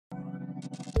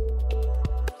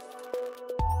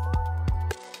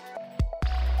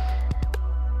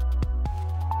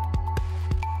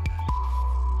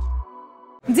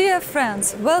Dear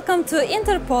friends, welcome to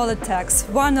Interpolitex,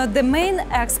 one of the main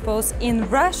expos in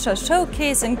Russia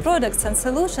showcasing products and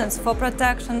solutions for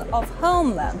protection of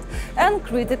homeland and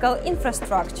critical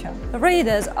infrastructure.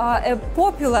 Radars are a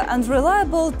popular and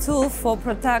reliable tool for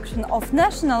protection of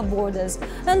national borders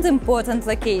and important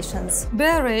locations.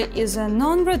 Barrier is a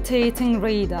non-rotating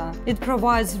radar. It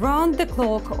provides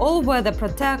round-the-clock all-weather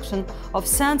protection of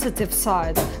sensitive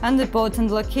sites and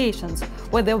important locations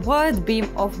with a wide beam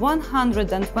of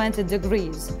 120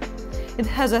 degrees. It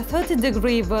has a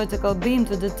 30-degree vertical beam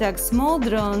to detect small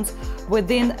drones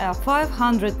within a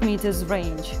 500 meters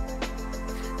range.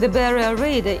 The barrier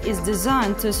radar is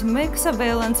designed to make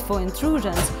surveillance for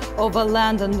intrusions over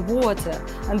land and water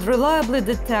and reliably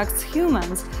detects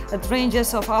humans at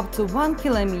ranges of up to 1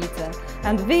 kilometer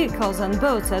and vehicles and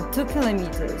boats at 2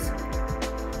 kilometers.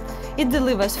 It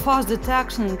delivers fast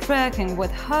detection and tracking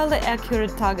with highly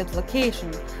accurate target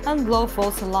location and low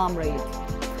false alarm rate.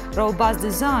 Robust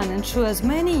design ensures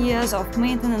many years of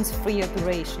maintenance-free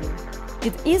operation.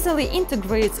 It easily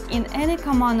integrates in any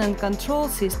command and control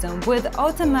system with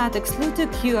automatic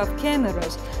slew-to-QF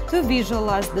cameras to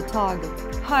visualize the target.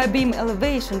 High beam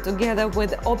elevation together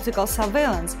with optical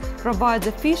surveillance provides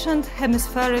efficient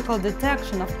hemispherical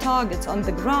detection of targets on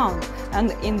the ground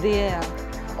and in the air.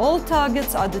 All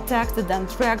targets are detected and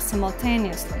tracked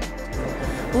simultaneously.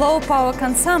 Low power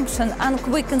consumption and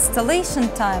quick installation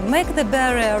time make the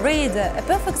barrier radar a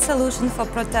perfect solution for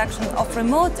protection of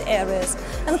remote areas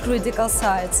and critical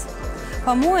sites.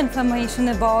 For more information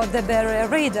about the barrier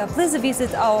radar, please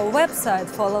visit our website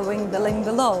following the link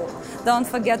below. Don't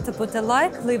forget to put a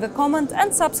like, leave a comment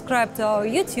and subscribe to our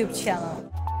YouTube channel.